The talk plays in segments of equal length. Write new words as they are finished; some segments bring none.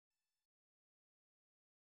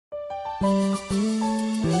Good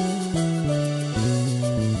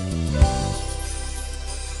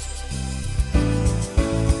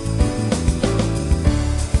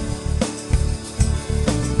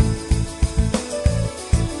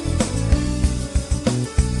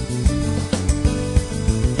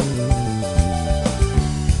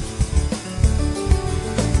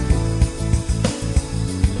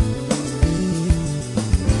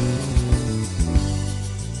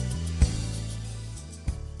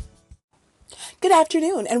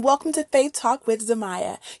afternoon, and welcome to Faith Talk with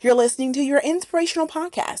Zamaya. You're listening to your inspirational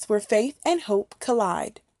podcast where faith and hope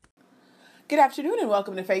collide. Good afternoon, and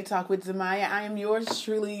welcome to Faith Talk with Zamaya. I am yours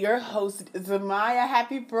truly, your host, Zamaya.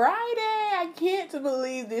 Happy Friday! I can't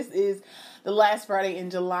believe this is the last Friday in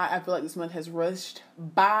July. I feel like this month has rushed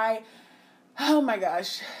by. Oh my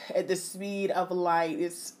gosh, at the speed of light.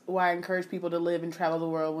 It's why I encourage people to live and travel the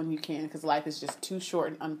world when you can, because life is just too short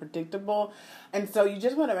and unpredictable. And so you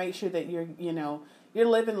just want to make sure that you're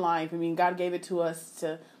living life. I mean, God gave it to us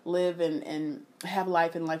to live and have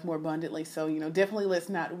life and life more abundantly. So, definitely let's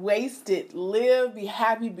not waste it. Live, be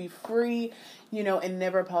happy, be free, and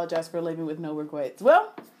never apologize for living with no regrets.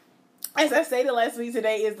 Well, as I stated last week,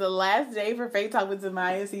 today is the last day for Faith Talk with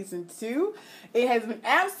Zamaya Season 2. It has been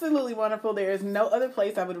absolutely wonderful. There is no other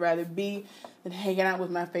place I would rather be than hanging out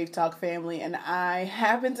with my Faith Talk family. And I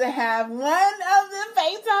happen to have one of the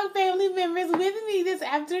Faith Talk family members with me this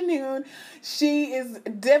afternoon. She is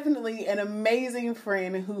definitely an amazing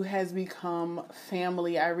friend who has become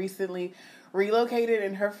family. I recently relocated,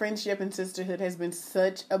 and her friendship and sisterhood has been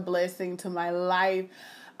such a blessing to my life.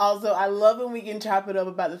 Also, I love when we can chop it up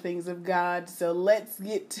about the things of God. So let's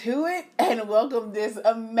get to it and welcome this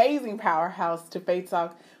amazing powerhouse to Faith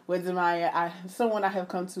Talk with Zamaya. Someone I have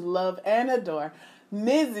come to love and adore,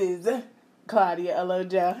 Mrs. Claudia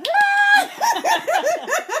Alojo.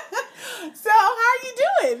 So, how are you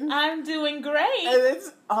doing? I'm doing great.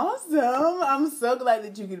 It's awesome. I'm so glad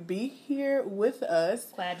that you could be here with us.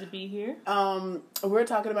 Glad to be here. We're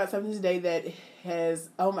talking about something today that has,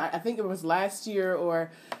 I think it was last year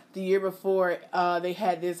or the year before, they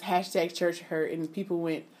had this hashtag church hurt and people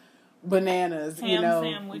went bananas,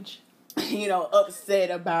 sandwich.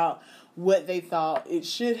 Upset about what they thought it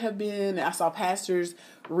should have been. I saw pastors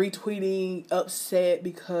retweeting upset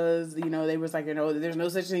because, they was like, there's no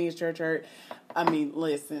such thing as church hurt. I mean,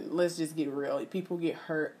 listen, let's just get real. People get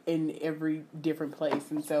hurt in every different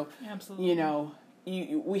place. And so, absolutely,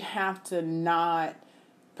 we have to not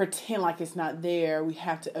pretend like it's not there. We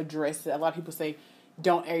have to address it. A lot of people say,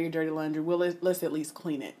 don't air your dirty laundry. Well, let's at least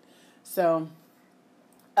clean it. So,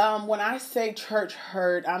 when I say church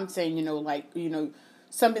hurt, I'm saying,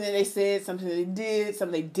 something that they said, something that they did,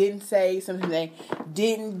 something they didn't say, something they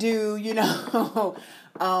didn't do,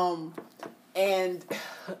 and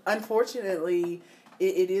unfortunately,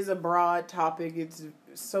 it is a broad topic. It's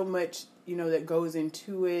so much, that goes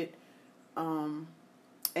into it. And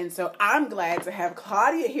so I'm glad to have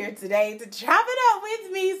Claudia here today to chop it up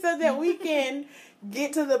with me so that we can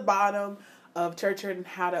get to the bottom of church hurt and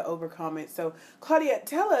how to overcome it. So, Claudia,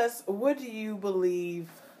 tell us, what do you believe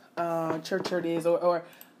church hurt is, or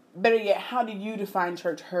better yet, how do you define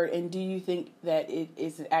church hurt, and do you think that it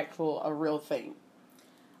is a real thing?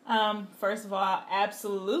 First of all,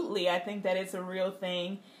 absolutely. I think that it's a real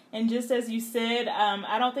thing. And just as you said,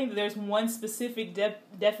 I don't think that there's one specific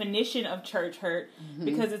definition of church hurt,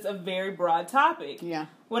 because it's a very broad topic. Yeah.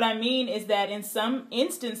 What I mean is that in some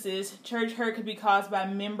instances, church hurt could be caused by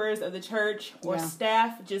members of the church or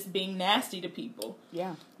staff just being nasty to people.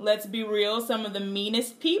 Yeah. Let's be real. Some of the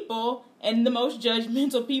meanest people and the most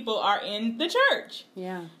judgmental people are in the church.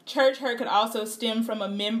 Yeah. Church hurt could also stem from a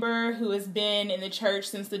member who has been in the church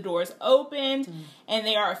since the doors opened, and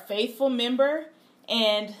they are a faithful member,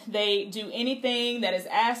 and they do anything that is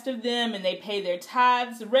asked of them, and they pay their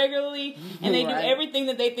tithes regularly, and they do everything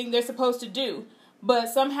that they think they're supposed to do. But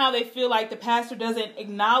somehow they feel like the pastor doesn't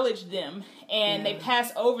acknowledge them, and they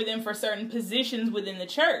pass over them for certain positions within the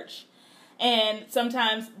church. And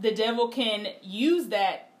sometimes the devil can use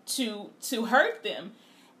that to hurt them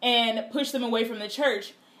and push them away from the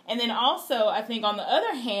church. And then also, I think on the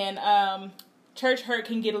other hand, church hurt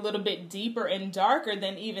can get a little bit deeper and darker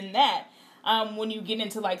than even that. When you get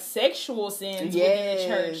into like sexual sins within the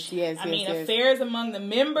church. Affairs among the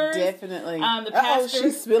members. Definitely. The pastor,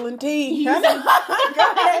 she's spilling tea. Go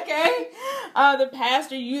ahead, okay. The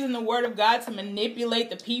pastor using the word of God to manipulate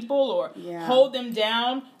the people or hold them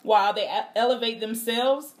down while they elevate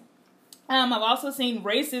themselves. I've also seen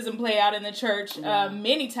racism play out in the church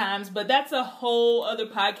many times, but that's a whole other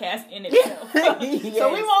podcast in itself. Yes.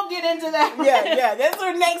 So we won't get into that. Yeah, that's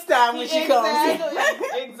our next time when she comes.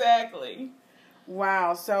 Exactly.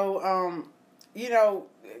 Wow. So,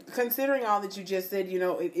 considering all that you just said,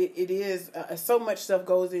 it is so much stuff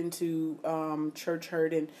goes into church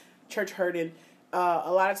hurt and church hurt, and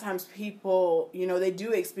a lot of times people, they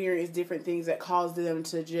do experience different things that cause them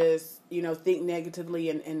to just, think negatively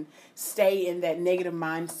and stay in that negative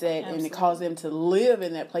mindset. Absolutely. And it causes them to live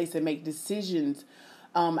in that place and make decisions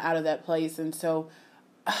out of that place. And so,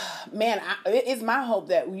 man, it's my hope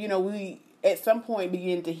that, we at some point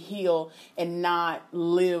begin to heal and not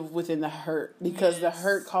live within the hurt, because the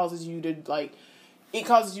hurt causes you to it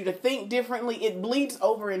causes you to think differently. It bleeds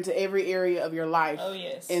over into every area of your life. Oh,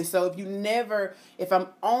 yes. And so if I'm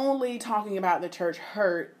only talking about the church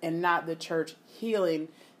hurt and not the church healing,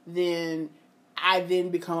 then I then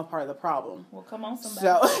become a part of the problem. Well, come on,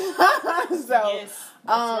 somebody. So yes,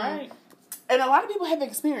 that's right. And a lot of people have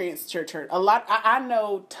experienced church hurt. I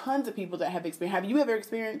know tons of people that have experienced. Have you ever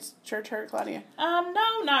experienced church hurt, Claudia?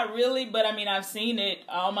 No, not really. But I mean, I've seen it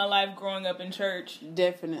all my life growing up in church.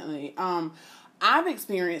 Definitely. I've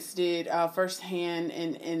experienced it firsthand,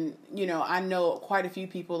 and I know quite a few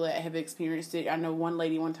people that have experienced it. I know one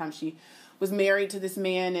lady, one time she was married to this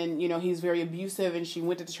man, and he's very abusive, and she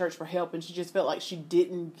went to the church for help, and she just felt like she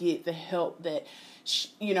didn't get the help that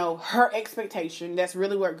her expectation. That's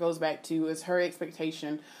really where it goes back to, is her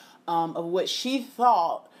expectation of what she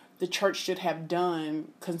thought the church should have done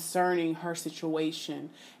concerning her situation.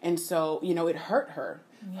 And so, it hurt her.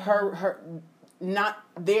 Yeah. Her not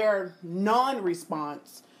their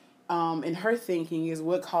non-response in her thinking is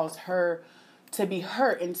what caused her to be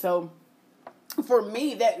hurt. And so for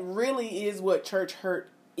me, that really is what church hurt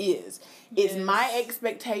is. It's my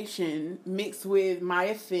expectation mixed with my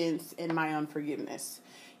offense and my unforgiveness.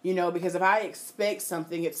 Because if I expect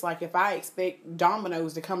something, it's like if I expect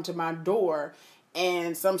Domino's to come to my door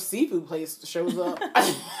and some seafood place shows up,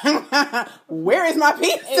 where is my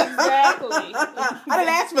pizza? Exactly. I didn't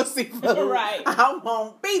ask for seafood. Right. I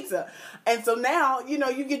want pizza. And so now,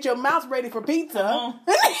 you get your mouth ready for pizza.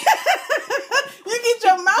 You get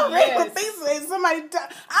your mouth ready for pizza, and somebody,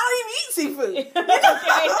 I don't even eat seafood.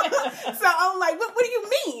 So I'm like, what do you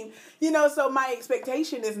mean? So my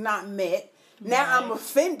expectation is not met. Now I'm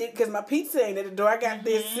offended because my pizza ain't at the door. I got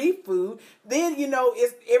this seafood. Then,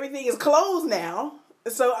 everything is closed now.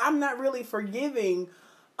 So I'm not really forgiving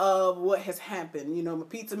of what has happened. My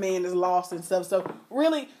pizza man is lost and stuff. So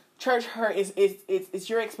really, church hurt is it's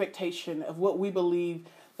your expectation of what we believe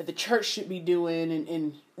that the church should be doing.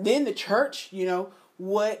 And then the church,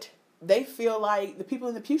 what they feel like the people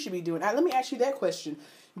in the pew should be doing. Now, let me ask you that question.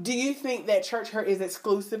 Do you think that church hurt is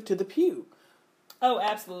exclusive to the pew? Oh,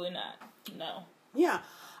 absolutely not. No. Yeah.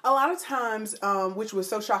 A lot of times, which was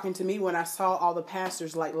so shocking to me when I saw all the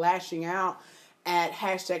pastors lashing out at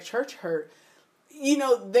 #ChurchHurt,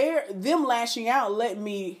 them lashing out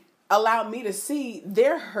allowed me to see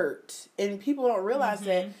their hurt. And people don't realize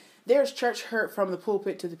that there's church hurt from the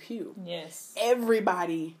pulpit to the pew. Yes.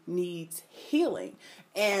 Everybody needs healing.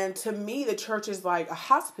 And to me, the church is like a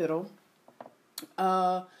hospital.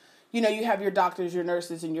 You have your doctors, your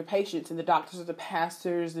nurses, and your patients, and the doctors are the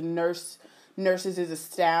pastors, the nurses is the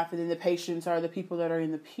staff, and then the patients are the people that are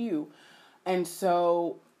in the pew. And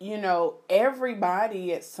so,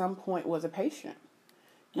 everybody at some point was a patient.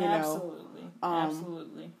 Absolutely.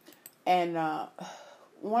 Absolutely. And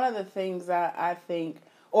one of the things I think,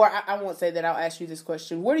 or I won't say that, I'll ask you this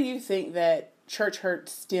question. Where do you think that church hurt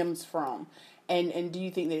stems from? And do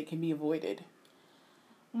you think that it can be avoided?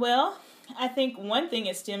 Well, I think one thing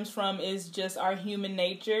it stems from is just our human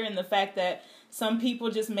nature and the fact that some people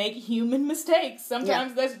just make human mistakes.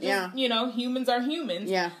 Sometimes that's just, humans are humans.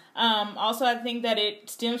 Yeah. Also, I think that it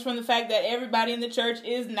stems from the fact that everybody in the church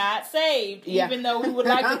is not saved. Yeah. Even though we would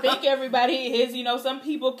like to think everybody is, some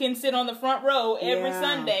people can sit on the front row every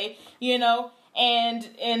Sunday,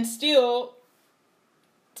 and still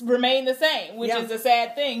remain the same, which is a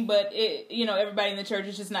sad thing, but everybody in the church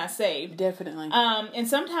is just not saved. Definitely. And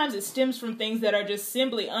sometimes it stems from things that are just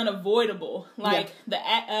simply unavoidable, like the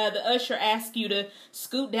usher asks you to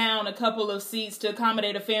scoot down a couple of seats to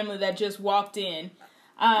accommodate a family that just walked in.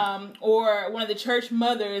 Or one of the church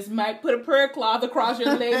mothers might put a prayer cloth across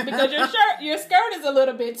your legs because your skirt is a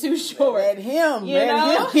little bit too short. Let him.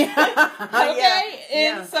 Yeah. Okay.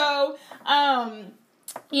 And so,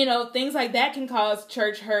 things like that can cause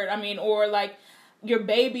church hurt. Or like your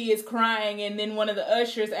baby is crying and then one of the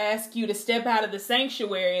ushers asks you to step out of the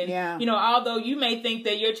sanctuary. And, although you may think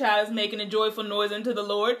that your child is making a joyful noise unto the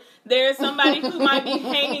Lord, there's somebody who might be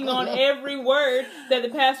hanging on every word that the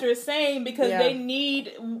pastor is saying because they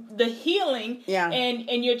need the healing. Yeah.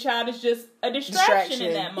 And your child is just a distraction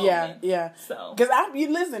in that moment. Yeah. So. Because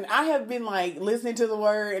I have been like listening to the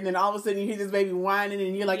word, and then all of a sudden you hear this baby whining,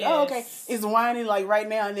 and you're like, oh, okay, it's whining like right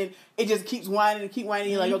now, and then it just keeps whining and keep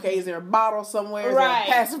whining. You're like, okay, is there a bottle somewhere? Is there a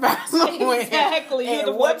pacifier somewhere? Exactly. At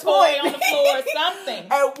the what toy point on the floor or something?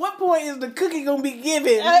 At what point is the cookie gonna be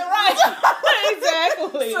given? Right.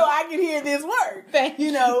 Exactly. So I can hear this word. Thank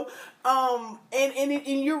you.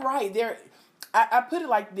 And you're right. I put it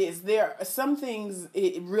like this: there are some things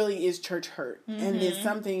it really is church hurt, and then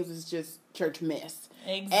some things it's just church mess.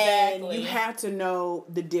 Exactly. And you have to know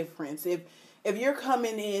the difference. If you're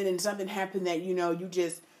coming in and something happened that you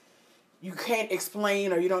can't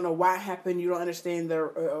explain, or you don't know why it happened, you don't understand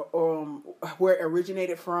where it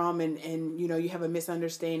originated from, and you have a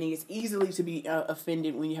misunderstanding. It's easily to be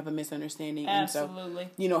offended when you have a misunderstanding. Absolutely.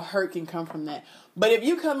 And so, hurt can come from that. But if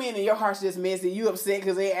you come in and your heart's just messy, you upset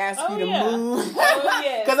because they ask you to move. Oh,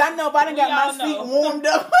 yes. Because I know if I done got my seat warmed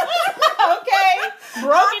up. Okay.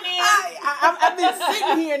 Broken in. I've been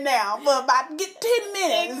sitting here now for about 10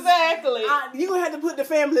 minutes. Exactly. You're going to have to put the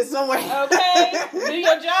family somewhere. Okay. Do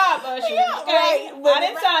your job, Usher. Yeah, okay. right. I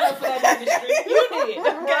didn't sign up for that industry. You did.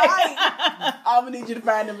 Okay. Right. I'm gonna need you to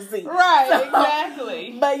find them a seat. Right. So,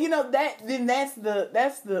 exactly. But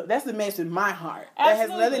that's the mess in my heart. Absolutely. That has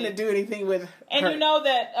nothing to do anything with. And hurt. you know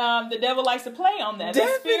that the devil likes to play on that.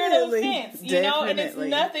 Definitely. The spirit of offense. And it's Definitely.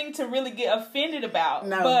 nothing to really get offended about.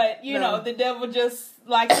 No. But the devil just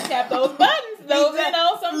likes to tap those buttons.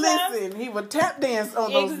 Sometimes. Listen, he will tap dance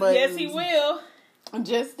on those buttons. Yes, he will.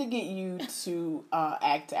 Just to get you to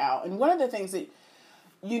act out. And one of the things that,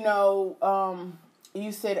 you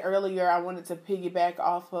said earlier, I wanted to piggyback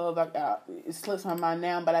off of, it slips my mind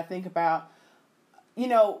now, but I think about,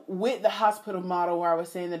 with the hospital model where I was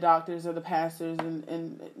saying the doctors or the pastors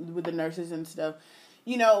and with the nurses and stuff,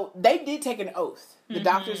 they did take an oath. The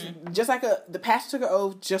doctors, just like the pastor took an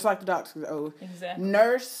oath, just like the doctor took an oath. Exactly.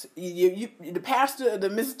 Nurse, the pastor, the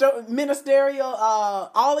ministerial,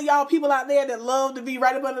 all of y'all people out there that love to be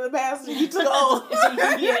right up under the pastor, you took an oath.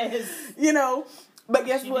 Yes. But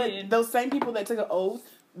guess She what? did. Those same people that took an oath,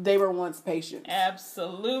 they were once patients.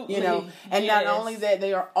 Absolutely. And not only that,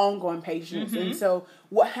 they are ongoing patients. And so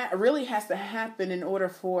what really has to happen in order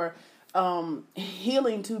for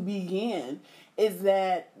healing to begin is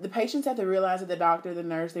that the patients have to realize that the doctor, the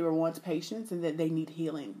nurse, they were once patients and that they need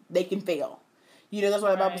healing. They can fail. That's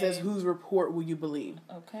why the Bible says, whose report will you believe?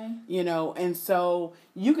 Okay. And so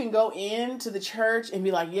you can go into the church and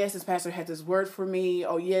be like, yes, this pastor had this word for me.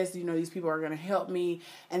 Oh, yes, these people are going to help me.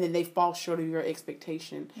 And then they fall short of your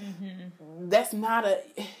expectation. That's not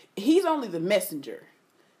he's only the messenger.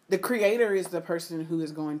 The creator is the person who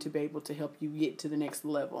is going to be able to help you get to the next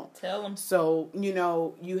level. Tell them. So,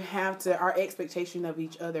 you have to, our expectation of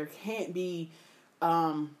each other can't be,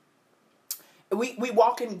 we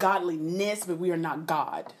walk in godliness, but we are not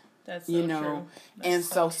God. That's so true. And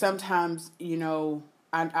so sometimes, we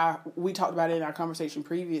talked about it in our conversation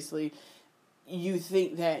previously. You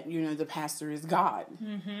think that, the pastor is God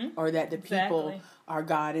or that the people are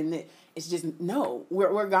God, and that it's just, no,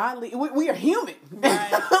 we're godly. We are human.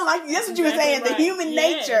 Right. Like, that's what you were saying, the human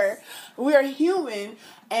nature. We are human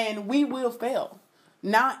and we will fail.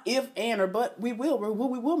 Not if and or but, we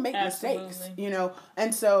will make mistakes,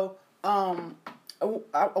 And so, I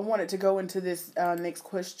wanted to go into this next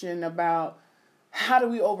question about how do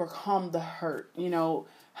we overcome the hurt?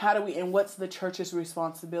 How do we, and what's the church's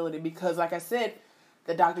responsibility? Because like I said,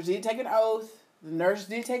 the doctors did take an oath, the nurse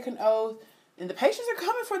did take an oath, and the patients are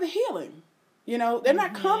coming for the healing. They're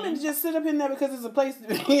not coming to just sit up in there because it's a place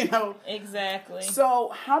to, Exactly. So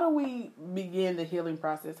how do we begin the healing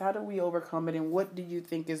process? How do we overcome it? And what do you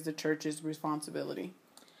think is the church's responsibility?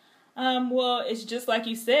 Well, it's just like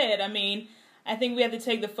you said. I think we have to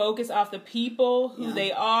take the focus off the people, who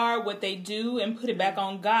they are, what they do, and put it back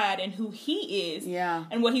on God and who He is. Yeah.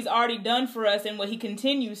 And what He's already done for us and what He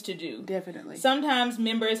continues to do. Definitely. Sometimes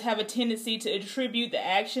members have a tendency to attribute the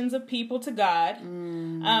actions of people to God.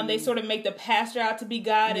 They sort of make the pastor out to be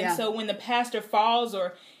God. And so when the pastor falls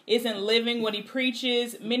or isn't living what he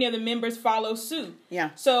preaches, many of the members follow suit.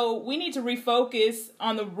 Yeah. So we need to refocus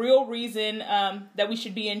on the real reason that we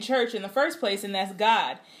should be in church in the first place, and that's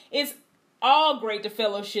God. It's all great to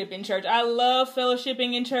fellowship in church. I love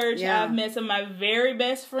fellowshipping in church. Yeah. I've met some of my very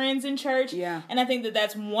best friends in church. Yeah. And I think that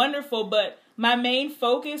that's wonderful. But my main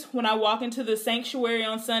focus when I walk into the sanctuary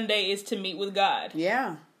on Sunday is to meet with God.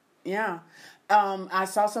 Yeah. Yeah. I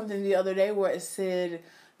saw something the other day where it said,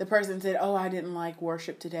 the person said, oh, I didn't like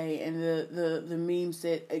worship today. And the meme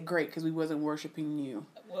said, great, because we wasn't worshiping you.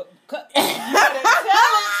 Well, tell it.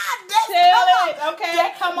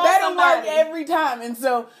 Okay, come on, that'll somebody. work every time. And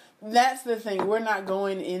so That's the thing. We're not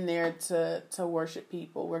going in there to worship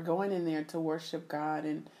people. We're going in there to worship God.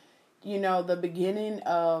 And, the beginning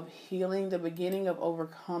of healing, the beginning of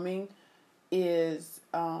overcoming is,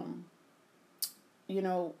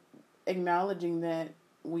 acknowledging that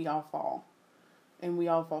we all fall. And we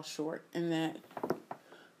all fall short. And that,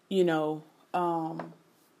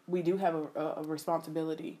 we do have a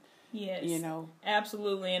responsibility. Yes.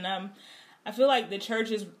 Absolutely. And I feel like the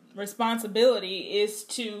church's responsibility is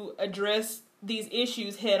to address these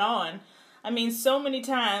issues head on. I mean, so many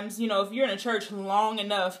times, if you're in a church long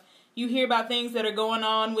enough, you hear about things that are going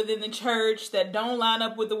on within the church that don't line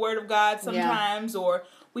up with the Word of God sometimes, or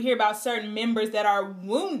we hear about certain members that are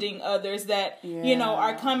wounding others that,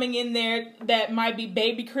 are coming in there that might be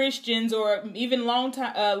baby Christians or even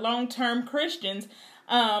long-term Christians.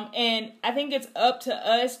 And I think it's up to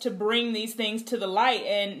us to bring these things to the light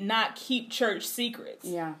and not keep church secrets.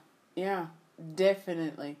 Yeah,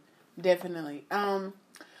 definitely. The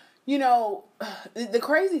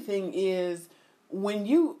crazy thing is when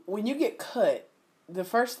you get cut, the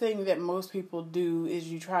first thing that most people do is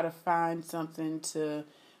you try to find something to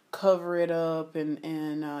cover it up and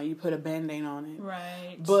you put a Band-Aid on it.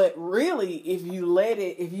 Right. But really, if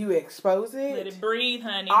you expose it. Let it breathe,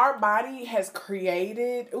 honey. Our body has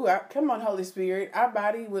created, come on, Holy Spirit. Our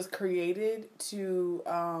body was created to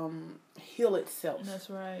heal itself. That's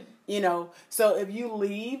right. So if you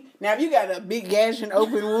leave, now if you got a big gash and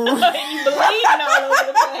open wound. You bleeding all over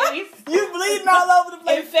the place. You bleeding all over the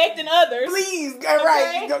place. Infecting others. Please,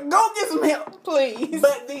 right. Go get some help. Please.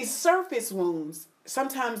 But these surface wounds,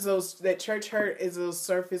 sometimes that church hurt is those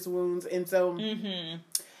surface wounds. And so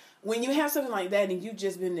when you have something like that and you've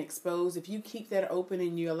just been exposed, if you keep that open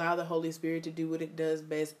and you allow the Holy Spirit to do what it does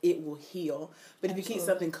best, it will heal. But if you keep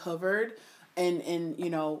something covered and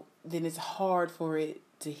then it's hard for it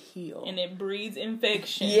to heal. And it breeds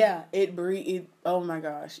infection. Yeah, oh my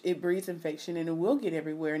gosh. It breeds infection and it will get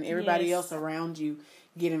everywhere and everybody else around you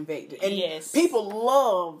get infected. And people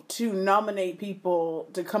love to nominate people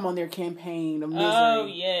to come on their campaign of misery. Oh,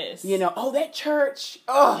 yes. That church.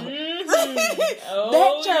 Oh.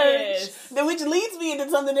 That church. Which leads me into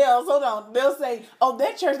something else. Hold on. They'll say,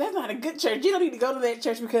 that church, that's not a good church. You don't need to go to that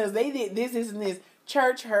church because they did this, and this.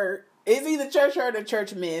 Church hurt. It's either church hurt or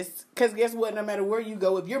church miss. Because guess what? No matter where you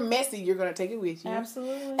go, if you're messy, you're going to take it with you.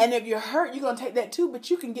 Absolutely. And if you're hurt, you're going to take that too, but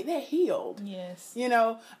you can get that healed. Yes.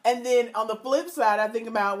 And then on the flip side, I think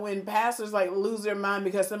about when pastors lose their mind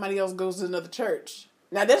because somebody else goes to another church.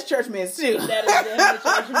 Now that's church mess too. That is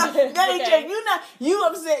definitely church mess. That ain't church. You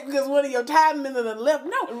upset because one of your tithing members left.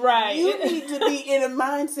 No. Right. You need to be in a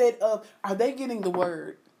mindset of, are they getting the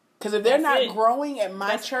word? Because if they're not growing at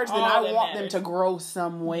my church, then I want them to grow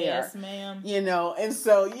somewhere. Yes, ma'am. And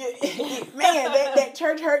so, that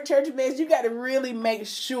church hurt, church mess, you got to really make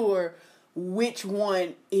sure which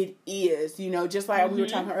one it is. Just like we were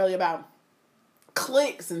talking earlier about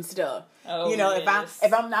cliques and stuff. Oh,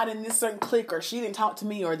 if I'm not in this certain clique, or she didn't talk to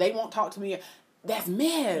me, or they won't talk to me, that's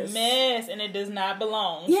mess. And it does not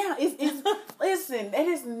belong. Yeah, it's listen, that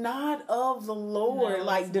is not of the Lord.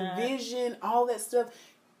 No, division, all that stuff.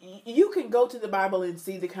 You can go to the Bible and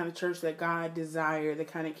see the kind of church that God desires, the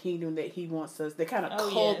kind of kingdom that He wants us, the kind of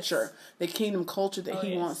culture, the kingdom culture that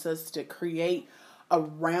He wants us to create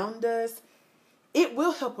around us. It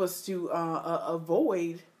will help us to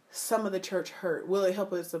avoid some of the church hurt. Will it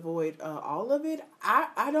help us avoid all of it?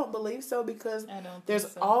 I don't believe so, because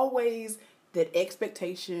there's always that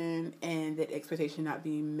expectation, and that expectation not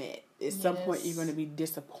being met. At some point, you're going to be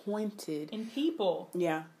disappointed in people.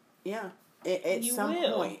 Yeah. At some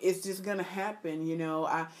point, it's just going to happen.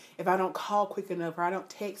 If I don't call quick enough, or I don't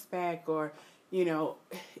text back, or,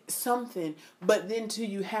 something. But then, too,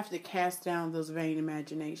 you have to cast down those vain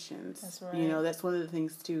imaginations. That's right. That's one of the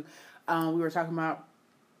things, too. We were talking about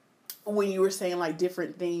when you were saying,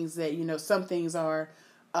 different things that, some things are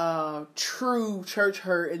true church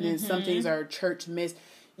hurt, and then some things are church miss.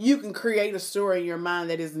 You can create a story in your mind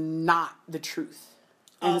that is not the truth.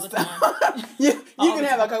 All the time. you can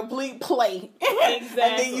have a complete play. Exactly.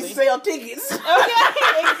 And then you sell tickets. Okay,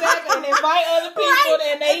 exactly. And invite other people,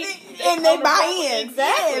 and they buy in.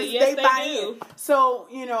 Exactly. Yes, they buy do. In. So,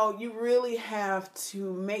 you really have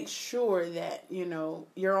to make sure that,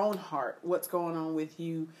 your own heart, what's going on with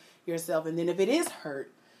yourself. And then if it is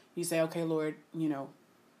hurt, you say, okay, Lord,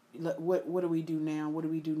 what do we do now? What do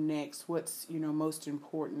we do next? What's, most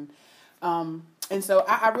important? And so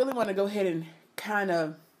I really want to go ahead and kind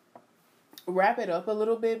of wrap it up a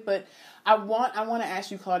little bit, but I want to ask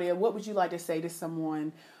you, Claudia, what would you like to say to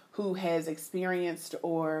someone who has experienced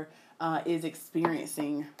or is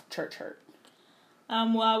experiencing church hurt?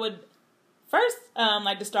 Well, I would First,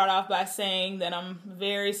 like to start off by saying that I'm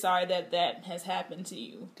very sorry that that has happened to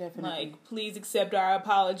you. Definitely. Like, please accept our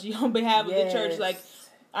apology on behalf of the church. Like,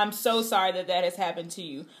 I'm so sorry that that has happened to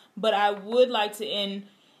you. But I would like to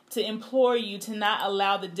implore you to not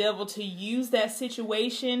allow the devil to use that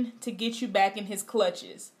situation to get you back in his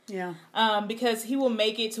clutches. Yeah. Because he will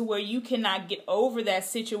make it to where you cannot get over that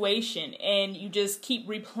situation, and you just keep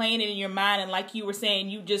replaying it in your mind. And like you were saying,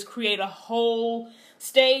 you just create a whole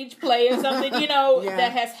stage play or something,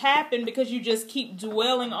 that has happened because you just keep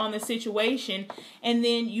dwelling on the situation, and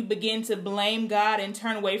then you begin to blame God and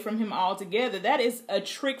turn away from him altogether. That is a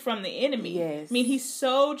trick from the enemy. Yes. I mean, he's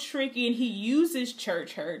so tricky, and he uses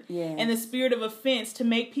church hurt and the spirit of offense to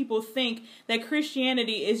make people think that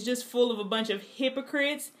Christianity is just full of a bunch of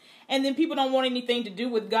hypocrites. And then people don't want anything to do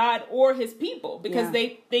with God or his people because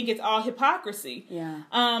they think it's all hypocrisy.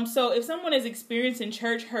 Yeah. So if someone is experiencing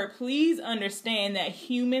church hurt, please understand that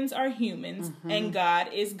humans are humans and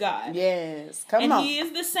God is God. Yes. Come on. And he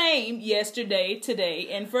is the same yesterday, today,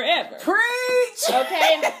 and forever. Preach!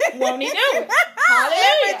 Okay. Won't he do it?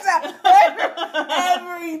 Hallelujah.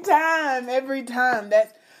 Every time.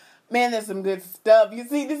 That's some good stuff. You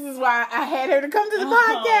see, this is why I had her to come to the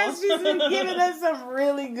podcast. She's been giving us some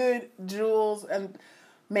really good jewels, and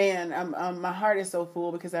man, my heart is so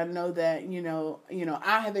full because I know that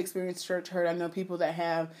I have experienced church hurt. I know people that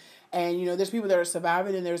have, and there's people that are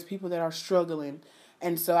surviving, and there's people that are struggling,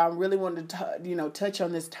 and so I really wanted to touch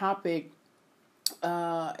on this topic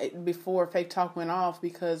before Faith Talk went off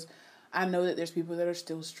because I know that there's people that are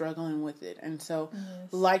still struggling with it. And so,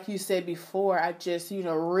 like you said before, I just,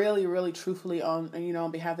 really, really truthfully on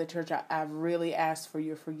behalf of the church, I've really asked for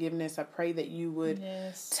your forgiveness. I pray that you would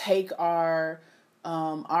take our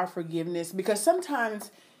forgiveness, because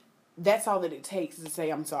sometimes that's all that it takes is to say,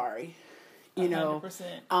 I'm sorry. 100%.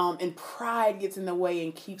 And pride gets in the way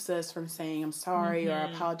and keeps us from saying, I'm sorry, or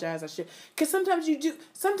I apologize, I should. Because sometimes you do,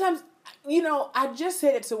 I just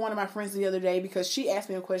said it to one of my friends the other day because she asked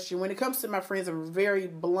me a question. When it comes to my friends, I'm very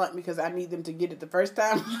blunt because I need them to get it the first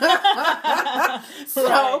time.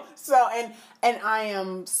 And I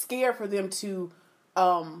am scared for them to,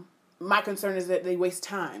 my concern is that they waste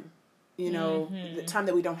time, the time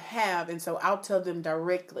that we don't have. And so I'll tell them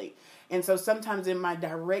directly. And so sometimes in my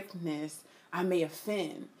directness, I may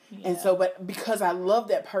offend. Yeah. And so, but because I love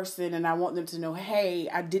that person and I want them to know, hey,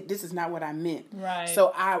 this is not what I meant. Right.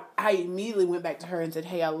 So I immediately went back to her and said,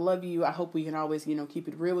 hey, I love you. I hope we can always, keep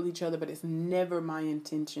it real with each other, but it's never my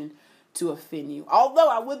intention to offend you. Although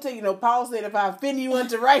I would tell you, Paul said, if I offend you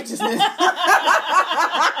unto righteousness,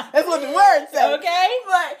 that's what the word says. Okay.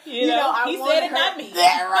 But, he said it, not me.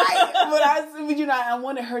 Yeah, right. But I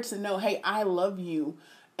wanted her to know, hey, I love you.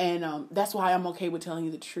 And that's why I'm okay with telling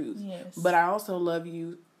you the truth. Yes. But I also love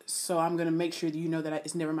you. So I'm going to make sure that you know that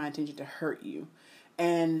it's never my intention to hurt you.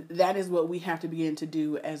 And that is what we have to begin to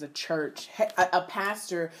do as a church. A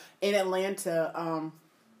pastor in Atlanta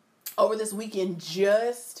over this weekend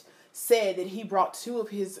just said that he brought two of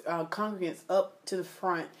his congregants up to the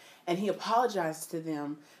front and he apologized to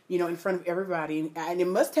them, in front of everybody. And it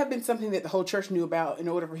must have been something that the whole church knew about in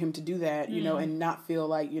order for him to do that, and not feel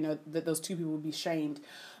like, that those two people would be shamed.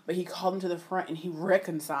 But he called them to the front and he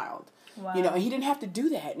reconciled. Wow. And he didn't have to do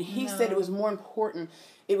that. And he said it was more important.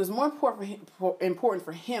 It was more important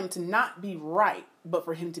for him to not be right, but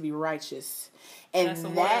for him to be righteous. And that's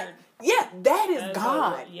that is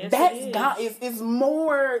God. Yes, that's God. It's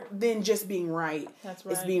more than just being right. That's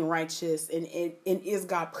right. It's being righteous. And is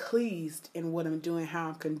God pleased in what I'm doing, how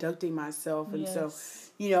I'm conducting myself. And so,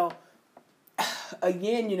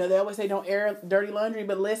 again, they always say don't air dirty laundry,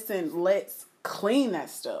 but listen, let's clean that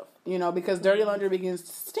stuff, because dirty laundry begins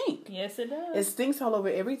to stink. Yes, it does. It stinks all over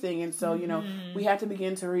everything. And so, we have to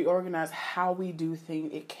begin to reorganize how we do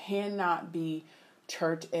things. It cannot be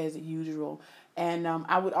church as usual. And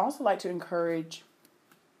I would also like to encourage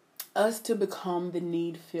us to become the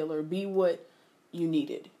need filler. Be what you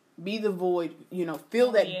needed. Be the void,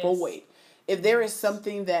 fill that void. If there is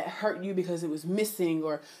something that hurt you because it was missing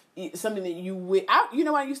or something that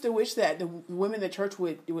I used to wish that the women in the church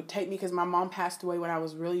would take me because my mom passed away when I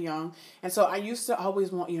was really young. And so I used to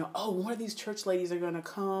always want, one of these church ladies are going to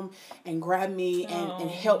come and grab me and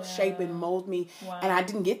help shape and mold me. Wow. And I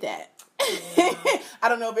didn't get that. Yeah. I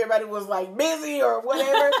don't know if everybody was like busy or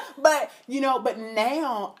whatever, but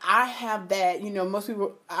now I have that, most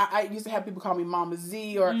people, I used to have people call me Mama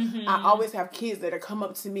Z, or I always have kids that come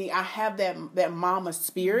up to me. I have that mama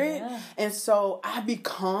spirit. Yeah. And so I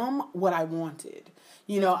become what I wanted.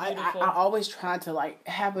 I always try to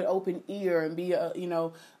have an open ear and be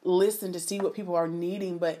listen to see what people are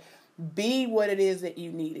needing, but Be what it is that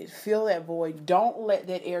you needed. Fill that void. Don't let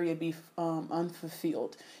that area be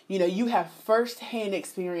unfulfilled. You know, you have firsthand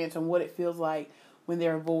experience on what it feels like when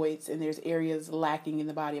there are voids and there's areas lacking in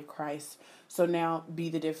the body of Christ. So now be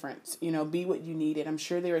the difference. You know, be what you needed. I'm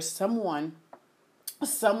sure there is someone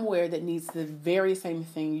somewhere that needs the very same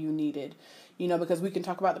thing you needed. You know, because we can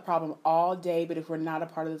talk about the problem all day, but if we're not a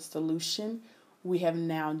part of the solution, we have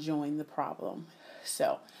now joined the problem.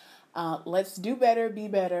 So let's do better, be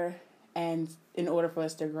better, and in order for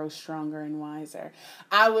us to grow stronger and wiser.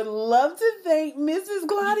 I would love to thank Mrs.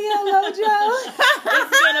 Claudia Lojo.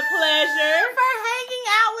 It's been a pleasure for hanging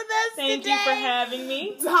out with us Thank today. you for having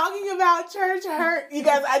me. Talking about church hurt. You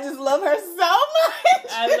guys, I just love her so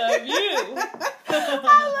much. I love you.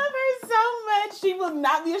 I love her so much. She will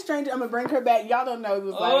not be a stranger. I'm going to bring her back. Y'all don't know. It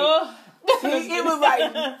was like... It was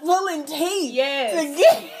like pulling teeth. Yes. To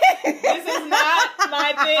get This is not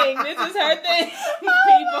my thing. This is her thing.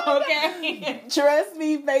 People, okay? Trust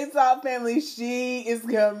me, Face Off family, she is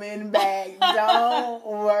coming back. Don't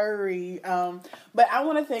worry. But I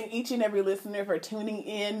want to thank each and every listener for tuning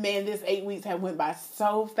in. Man, this 8 weeks have went by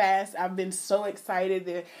so fast. I've been so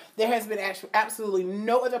excited. There has been absolutely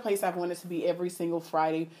no other place I've wanted to be every single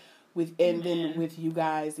Friday with you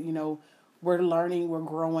guys. You know, we're learning, we're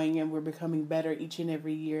growing, and we're becoming better each and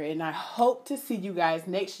every year. And I hope to see you guys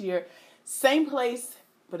next year. Same place,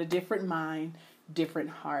 but a different mind, different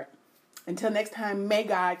heart. Until next time, may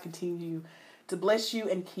God continue to bless you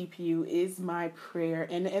and keep you is my prayer.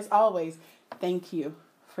 And as always, thank you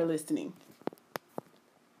for listening.